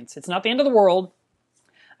annoyance. It's not the end of the world.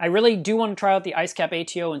 I really do want to try out the Icecap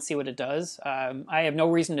ATO and see what it does. I have no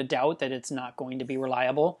reason to doubt that it's not going to be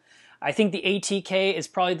reliable. I think the ATK is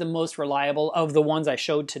probably the most reliable of the ones I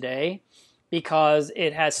showed today because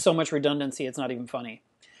it has so much redundancy, it's not even funny.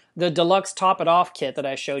 The deluxe Top It Off kit that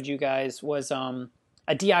I showed you guys was a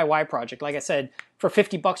DIY project. Like I said, for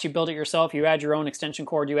 $50 you build it yourself, you add your own extension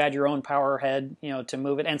cord, you add your own power head, to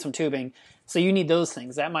move it, and some tubing. So you need those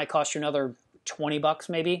things. That might cost you another $20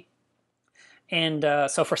 maybe. And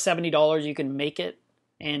so for $70 you can make it.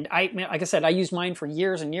 And like I said, I used mine for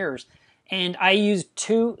years and years. And I used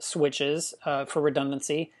 2 switches for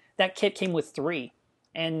redundancy. That kit came with 3.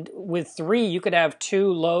 And with 3, you could have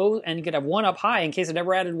 2 low and you could have 1 up high in case it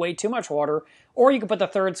ever added way too much water. Or you could put the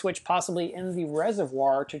 3rd switch possibly in the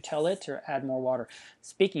reservoir to tell it to add more water.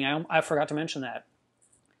 Speaking, I forgot to mention that.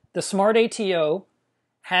 The SmartATO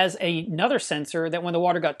has another sensor that when the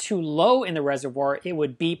water got too low in the reservoir, it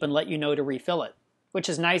would beep and let you know to refill it, which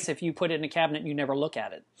is nice if you put it in a cabinet and you never look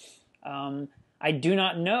at it. I do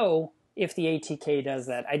not know if the ATK does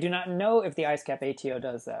that. I do not know if the Icecap ATO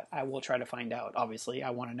does that. I will try to find out, obviously. I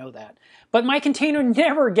want to know that. But my container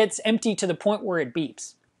never gets empty to the point where it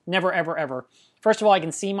beeps. Never, ever, ever. First of all, I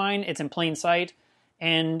can see mine. It's in plain sight.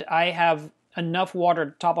 And I have enough water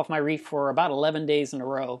to top off my reef for about 11 days in a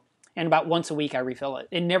row. And about once a week I refill it.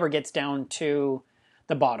 It never gets down to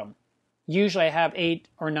the bottom. Usually I have 8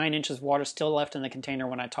 or 9 inches of water still left in the container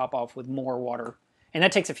when I top off with more water. And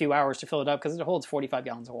that takes a few hours to fill it up because it holds 45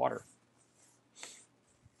 gallons of water.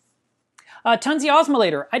 Tunze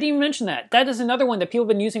Osmolator. I didn't even mention that. That is another one that people have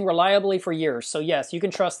been using reliably for years. So yes, you can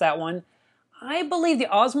trust that one. I believe the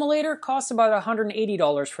Osmolator costs about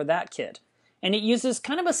 $180 for that kit. And it uses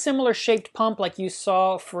kind of a similar shaped pump like you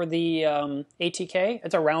saw for the ATK.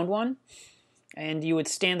 It's a round one. And you would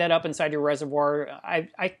stand that up inside your reservoir.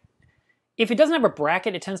 If it doesn't have a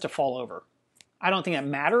bracket, it tends to fall over. I don't think that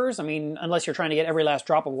matters. I mean, unless you're trying to get every last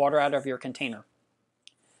drop of water out of your container.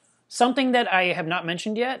 Something that I have not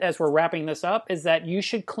mentioned yet as we're wrapping this up is that you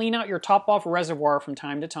should clean out your top-off reservoir from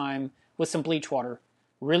time to time with some bleach water.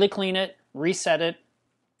 Really clean it, reset it,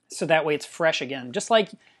 so that way it's fresh again. Just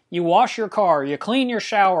like you wash your car, you clean your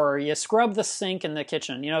shower, you scrub the sink in the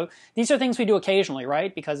kitchen. You know, these are things we do occasionally,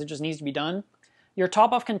 right? Because it just needs to be done. Your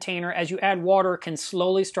top-off container, as you add water, can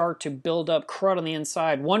slowly start to build up crud on the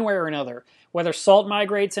inside, one way or another. Whether salt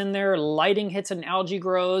migrates in there, lighting hits and algae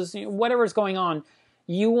grows, whatever's going on,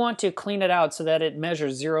 you want to clean it out so that it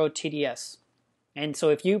measures 0 TDS. And so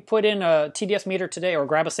if you put in a TDS meter today, or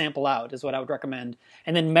grab a sample out, is what I would recommend,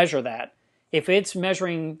 and then measure that. If it's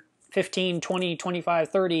measuring 15, 20, 25,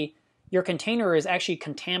 30, your container is actually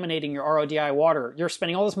contaminating your RODI water. You're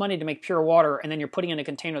spending all this money to make pure water, and then you're putting in a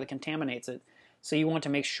container that contaminates it. So you want to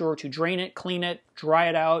make sure to drain it, clean it, dry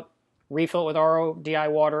it out, refill it with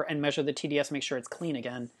RODI water, and measure the TDS, make sure it's clean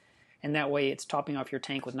again. And that way it's topping off your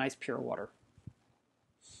tank with nice pure water.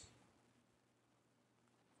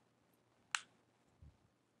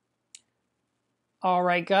 All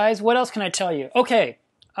right, guys, what else can I tell you? Okay,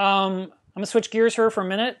 I'm going to switch gears here for a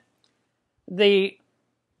minute. The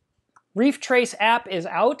Reef Trace app is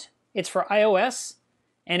out. It's for iOS.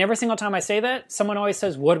 And every single time I say that, someone always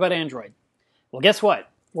says, what about Android? Well, guess what?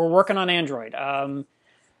 We're working on Android.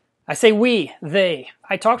 I say we, they.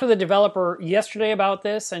 I talked to the developer yesterday about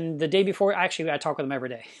this, and the day before, actually, I talk with them every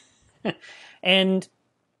day. And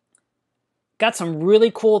got some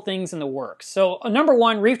really cool things in the works. So, number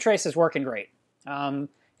one, Reef Trace is working great.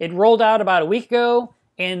 It rolled out about a week ago,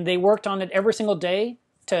 and they worked on it every single day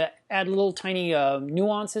to add little tiny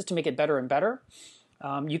nuances to make it better and better.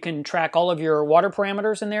 You can track all of your water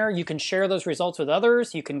parameters in there. You can share those results with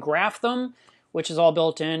others. You can graph them, which is all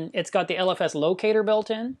built in. It's got the LFS locator built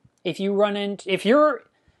in. If you're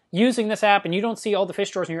using this app and you don't see all the fish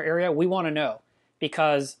stores in your area, we want to know,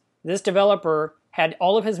 because this developer had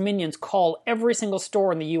all of his minions call every single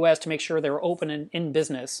store in the US to make sure they were open and in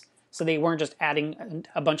business, so they weren't just adding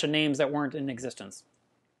a bunch of names that weren't in existence.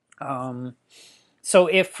 So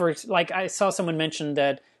like I saw someone mention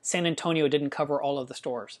that San Antonio didn't cover all of the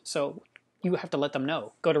stores. So you have to let them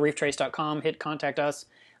know. Go to reeftrace.com, hit contact us,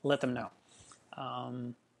 let them know.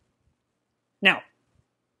 Now,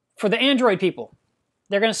 for the Android people,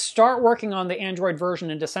 they're going to start working on the Android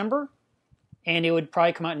version in December, and it would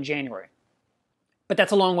probably come out in January. But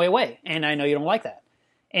that's a long way away, and I know you don't like that.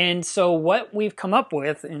 And so what we've come up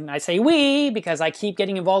with, and I say we because I keep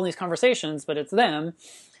getting involved in these conversations, but it's them,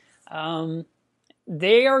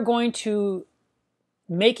 they are going to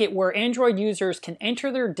make it where Android users can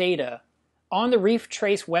enter their data on the Reef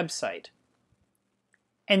Trace website.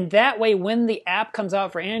 And that way, when the app comes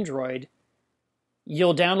out for Android,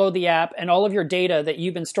 you'll download the app, and all of your data that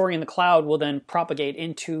you've been storing in the cloud will then propagate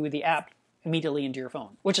into the app immediately into your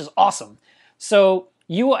phone, which is awesome. So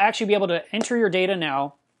you will actually be able to enter your data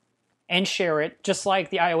now and share it, just like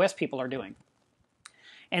the iOS people are doing.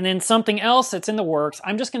 And then something else that's in the works,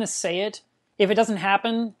 I'm just going to say it. If it doesn't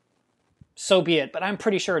happen, so be it, but I'm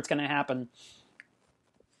pretty sure it's going to happen.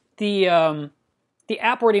 The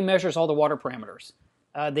app already measures all the water parameters.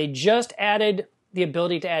 They just added the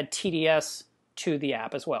ability to add TDS to the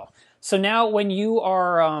app as well. So now when you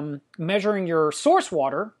are measuring your source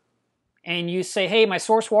water, and you say, hey, my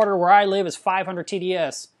source water where I live is 500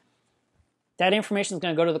 TDS, that information is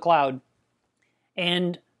going to go to the cloud.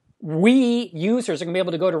 And we users are going to be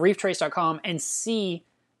able to go to reeftrace.com and see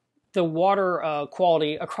the water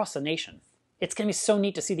quality across the nation. It's going to be so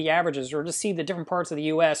neat to see the averages, or to see the different parts of the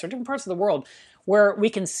US or different parts of the world, where we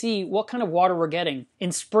can see what kind of water we're getting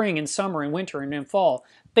in spring and summer and winter and in fall,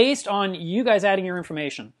 based on you guys adding your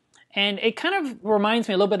information. And it kind of reminds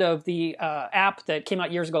me a little bit of the app that came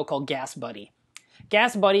out years ago called Gas Buddy.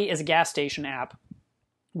 Gas Buddy is a gas station app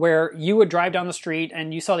where you would drive down the street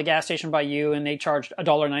and you saw the gas station by you and they charged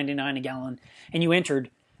 $1.99 a gallon, and you entered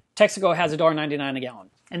Texaco has $1.99 a gallon.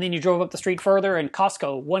 And then you drove up the street further and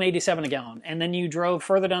Costco, $1.87 a gallon. And then you drove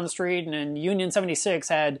further down the street and Union 76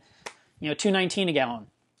 had, $2.19 a gallon.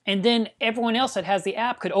 And then everyone else that has the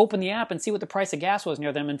app could open the app and see what the price of gas was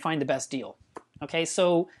near them and find the best deal. Okay,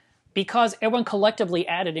 so because everyone collectively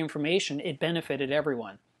added information, it benefited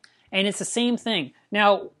everyone. And it's the same thing.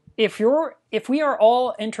 Now, if we are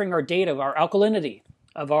all entering our data of our alkalinity,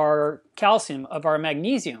 of our calcium, of our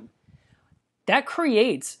magnesium, that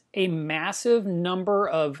creates a massive number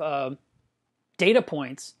of data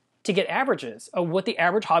points to get averages of what the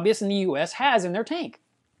average hobbyist in the US has in their tank.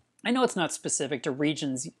 I know it's not specific to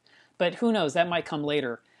regions, but who knows, that might come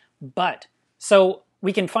later. But so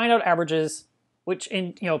we can find out averages, which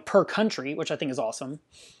per country, which I think is awesome.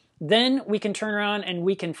 Then we can turn around and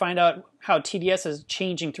we can find out how TDS is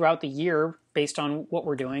changing throughout the year based on what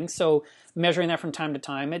we're doing. So measuring that from time to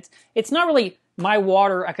time. It's not really my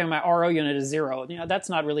water, my RO unit is 0. That's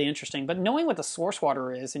not really interesting. But knowing what the source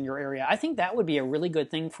water is in your area, I think that would be a really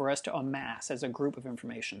good thing for us to amass as a group of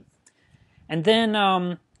information. And then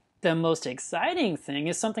the most exciting thing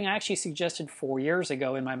is something I actually suggested 4 years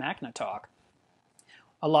ago in my MACNA talk.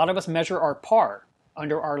 A lot of us measure our PAR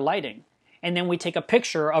under our lighting. And then we take a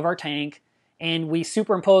picture of our tank and we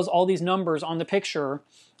superimpose all these numbers on the picture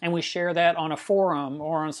and we share that on a forum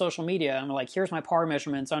or on social media. And we're like, here's my PAR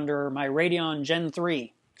measurements under my Radeon Gen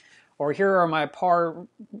 3. Or here are my PAR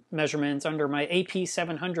measurements under my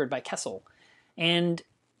AP700 by Kessel. And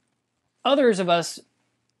others of us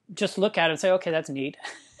just look at it and say, okay, that's neat.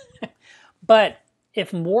 But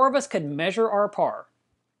if more of us could measure our PAR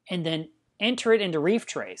and then enter it into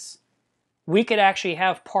ReefTrace, we could actually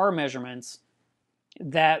have PAR measurements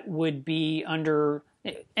that would be under,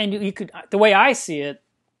 and you could, the way I see it,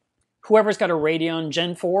 whoever's got a Radeon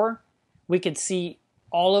Gen 4, we could see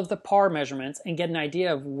all of the PAR measurements and get an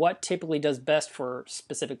idea of what typically does best for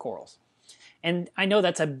specific corals. And I know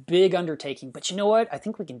that's a big undertaking, but you know what? I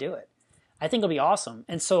think we can do it. I think it'll be awesome.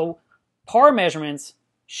 And so PAR measurements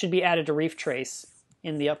should be added to ReefTrace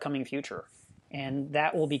in the upcoming future. And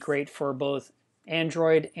that will be great for both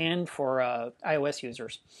Android and for iOS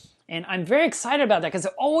users. And I'm very excited about that because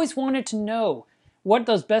I always wanted to know what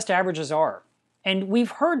those best averages are. And we've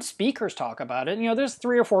heard speakers talk about it. There's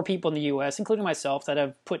 3 or 4 people in the US, including myself, that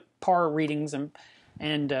have put PAR readings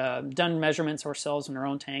and done measurements ourselves in our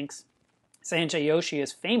own tanks. Sanjay Yoshi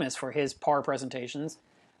is famous for his PAR presentations.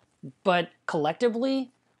 But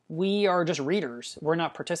collectively, we are just readers. We're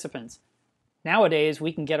not participants. Nowadays,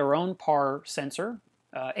 we can get our own PAR sensor.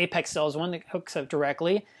 Apex sells one that hooks up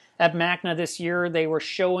directly. At MACNA this year, they were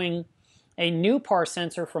showing a new PAR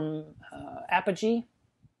sensor from Apogee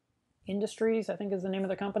Industries, I think is the name of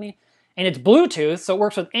the company. And it's Bluetooth, so it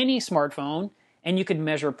works with any smartphone, and you can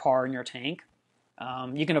measure PAR in your tank.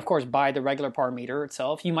 You can, of course, buy the regular PAR meter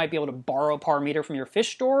itself. You might be able to borrow a PAR meter from your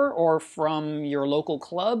fish store or from your local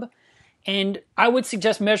club. And I would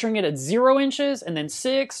suggest measuring it at 0 inches and then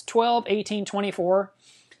 6, 12, 18, 24.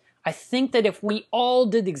 I think that if we all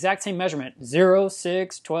did the exact same measurement, 0,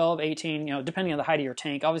 6, 12, 18, depending on the height of your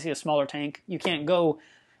tank, obviously a smaller tank, you can't go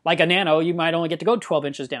like a nano, you might only get to go 12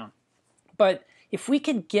 inches down. But if we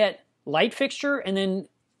could get light fixture and then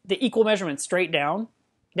the equal measurement straight down,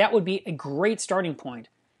 that would be a great starting point.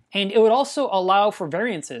 And it would also allow for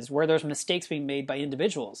variances where there's mistakes being made by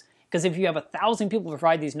individuals. Because if you have 1,000 people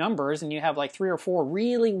provide these numbers and you have like 3 or 4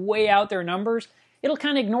 really way out there numbers, it'll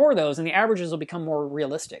kind of ignore those and the averages will become more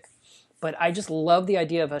realistic. But I just love the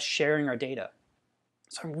idea of us sharing our data.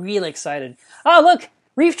 So I'm really excited. Oh, look,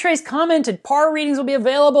 ReefTrace commented PAR readings will be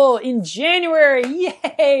available in January. Yay,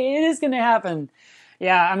 it is going to happen.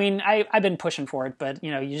 Yeah, I mean, I've been pushing for it, but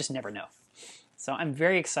you just never know. So I'm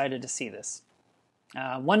very excited to see this.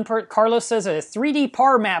 Carlos says a 3D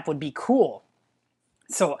PAR map would be cool.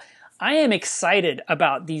 So I am excited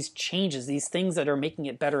about these changes, these things that are making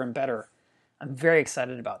it better and better. I'm very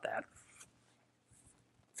excited about that.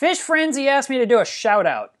 Fish Frenzy asked me to do a shout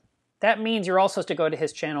out. That means you're all supposed to go to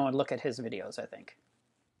his channel and look at his videos, I think.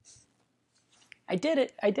 I did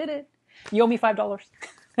it. I did it. You owe me $5.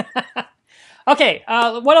 Okay,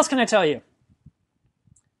 what else can I tell you?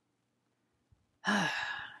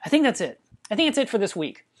 I think that's it. I think it's it for this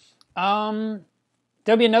week. There'll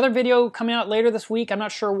be another video coming out later this week. I'm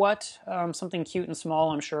not sure what. Something cute and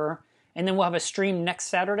small, I'm sure. And then we'll have a stream next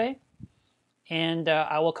Saturday. And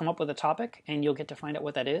I will come up with a topic, and you'll get to find out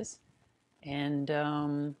what that is. And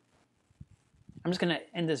I'm just going to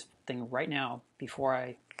end this thing right now before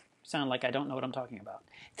I sound like I don't know what I'm talking about.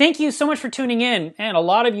 Thank you so much for tuning in. And a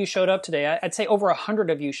lot of you showed up today. I'd say over 100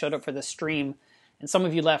 of you showed up for this stream. And some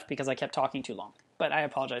of you left because I kept talking too long. But I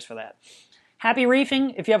apologize for that. Happy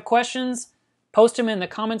reefing. If you have questions, post them in the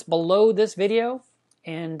comments below this video.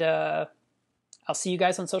 And I'll see you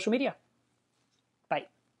guys on social media.